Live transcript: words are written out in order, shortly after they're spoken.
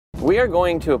We are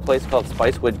going to a place called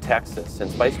Spicewood, Texas,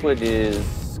 and Spicewood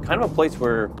is kind of a place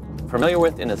we're familiar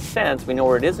with in a sense. We know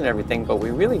where it is and everything, but we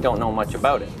really don't know much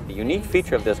about it. The unique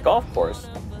feature of this golf course,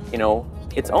 you know,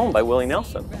 it's owned by Willie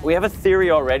Nelson. We have a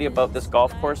theory already about this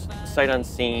golf course, sight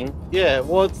unseen. Yeah,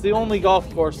 well, it's the only golf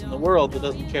course in the world that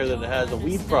doesn't care that it has a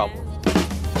weed problem.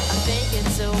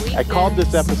 I called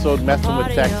this episode Messing with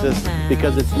Texas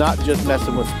because it's not just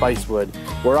messing with Spicewood.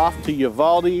 We're off to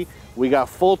Uvalde. We got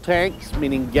full tanks,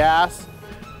 meaning gas,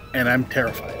 and I'm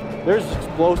terrified. There's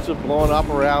explosive blowing up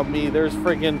around me. There's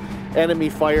freaking enemy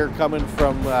fire coming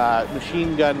from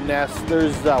machine gun nests.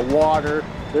 There's water.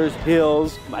 There's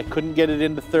hills. I couldn't get it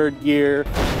into third gear.